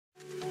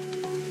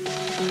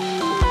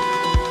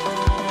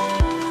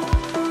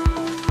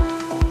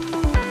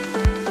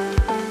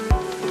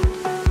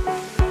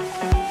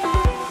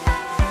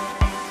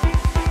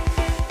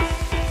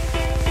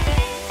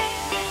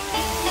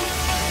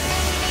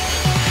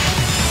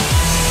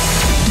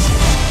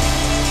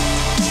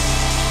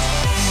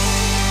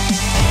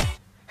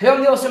Hello,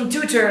 I'm the awesome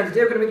tutor, and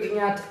today we're going to be looking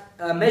at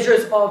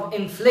measures of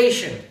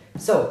inflation.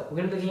 So, we're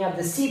going to be looking at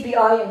the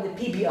CPI and the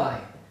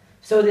PPI.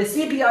 So, the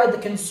CPI, the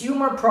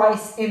Consumer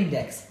Price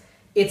Index,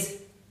 it's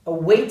a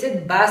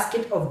weighted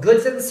basket of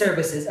goods and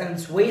services, and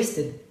it's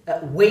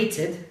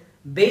weighted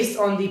based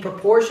on the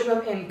proportion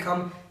of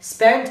income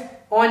spent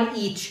on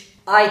each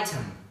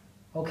item.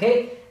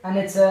 Okay? And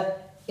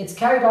it's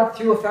carried out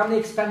through a family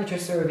expenditure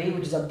survey,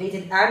 which is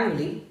updated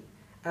annually,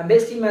 and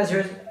basically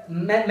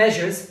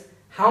measures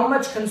how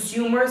much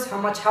consumers, how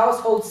much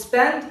households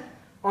spend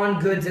on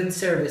goods and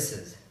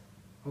services.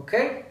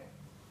 Okay?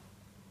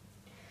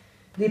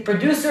 The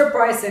Producer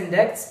Price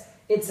Index,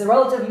 it's a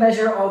relative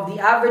measure of the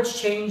average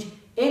change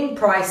in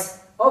price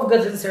of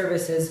goods and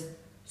services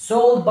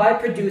sold by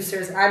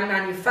producers and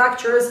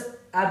manufacturers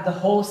at the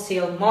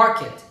wholesale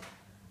market.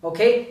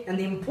 Okay? And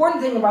the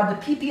important thing about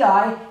the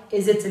PPI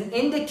is it's an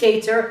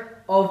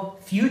indicator of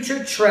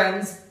future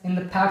trends in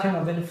the pattern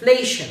of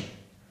inflation.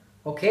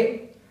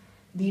 Okay?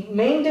 The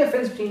main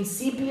difference between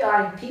CPI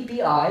and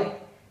PPI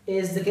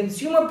is the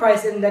Consumer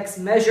Price Index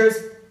measures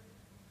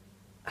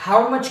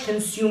how much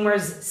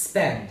consumers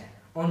spend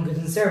on goods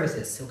and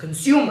services. So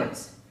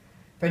consumers.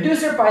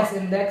 Producer Price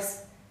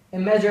Index, it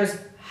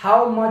measures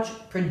how much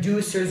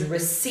producers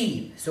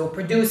receive. So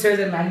producers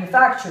and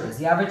manufacturers,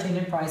 the average change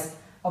in price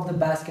of the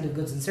basket of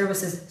goods and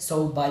services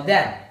sold by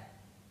them.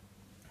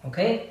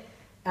 Okay?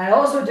 And it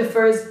also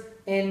differs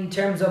in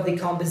terms of the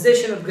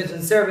composition of goods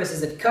and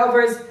services it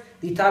covers,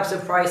 the types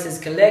of prices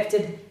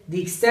collected,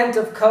 the extent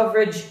of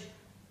coverage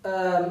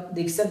of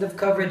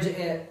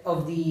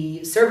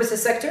the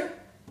services sector.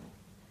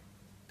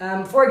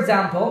 For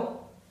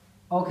example,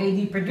 okay,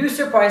 the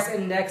Producer Price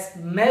Index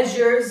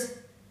measures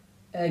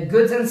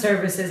goods and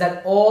services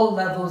at all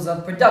levels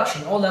of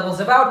production, all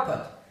levels of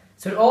output.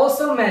 So it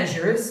also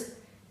measures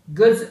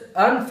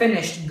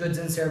unfinished goods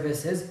and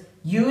services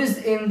used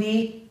in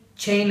the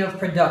chain of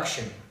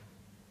production.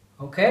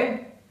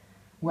 Okay?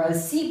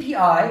 Whereas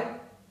CPI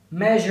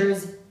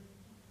measures,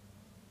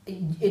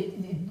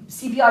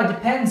 CPI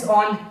depends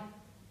on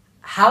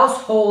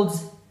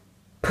households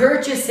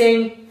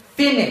purchasing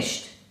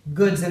finished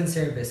goods and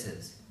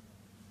services.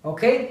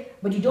 Okay?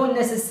 But you don't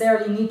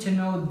necessarily need to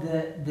know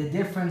the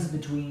difference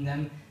between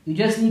them. You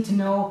just need to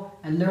know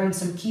and learn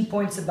some key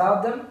points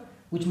about them,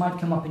 which might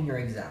come up in your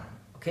exam.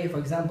 Okay? For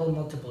example,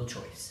 multiple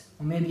choice.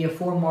 Or maybe a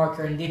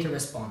 4-marker and data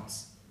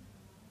response.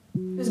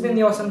 This has been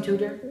the Awesome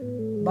Tutor.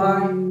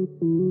 Bye.